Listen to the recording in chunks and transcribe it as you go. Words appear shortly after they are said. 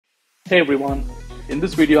Hey everyone, in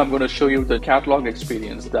this video I'm going to show you the catalog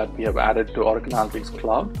experience that we have added to Oracle Analytics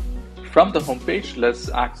Cloud. From the homepage, let's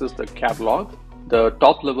access the catalog. The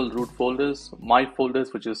top level root folders, my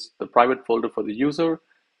folders, which is the private folder for the user,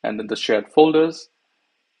 and then the shared folders.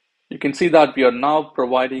 You can see that we are now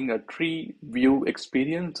providing a tree view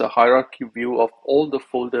experience, a hierarchy view of all the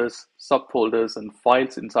folders, subfolders, and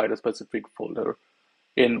files inside a specific folder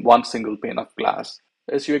in one single pane of glass.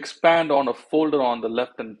 As you expand on a folder on the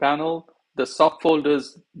left-hand panel, the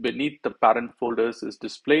subfolders beneath the parent folders is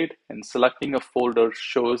displayed, and selecting a folder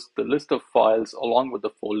shows the list of files along with the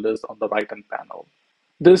folders on the right-hand panel.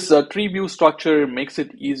 This tree view structure makes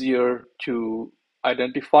it easier to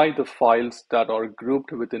identify the files that are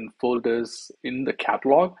grouped within folders in the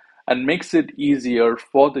catalog and makes it easier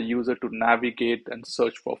for the user to navigate and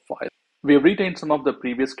search for files. We have retained some of the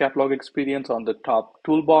previous catalog experience on the top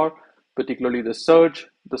toolbar, particularly the search,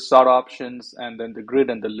 the sort options, and then the grid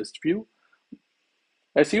and the list view.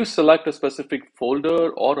 As you select a specific folder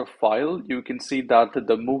or a file, you can see that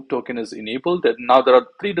the move token is enabled. And now there are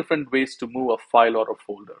three different ways to move a file or a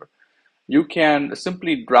folder. You can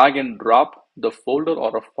simply drag and drop the folder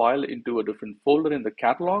or a file into a different folder in the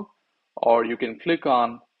catalog, or you can click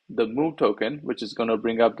on the move token, which is going to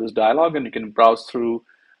bring up this dialog, and you can browse through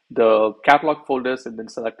the catalog folders and then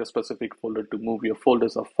select a specific folder to move your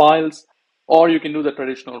folders or files. Or you can do the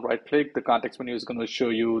traditional right click. The context menu is going to show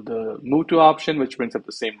you the move to option, which brings up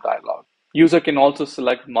the same dialog. User can also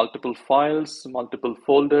select multiple files, multiple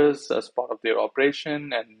folders as part of their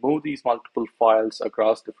operation and move these multiple files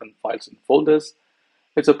across different files and folders.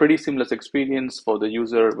 It's a pretty seamless experience for the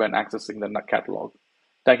user when accessing the catalog.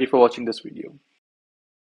 Thank you for watching this video.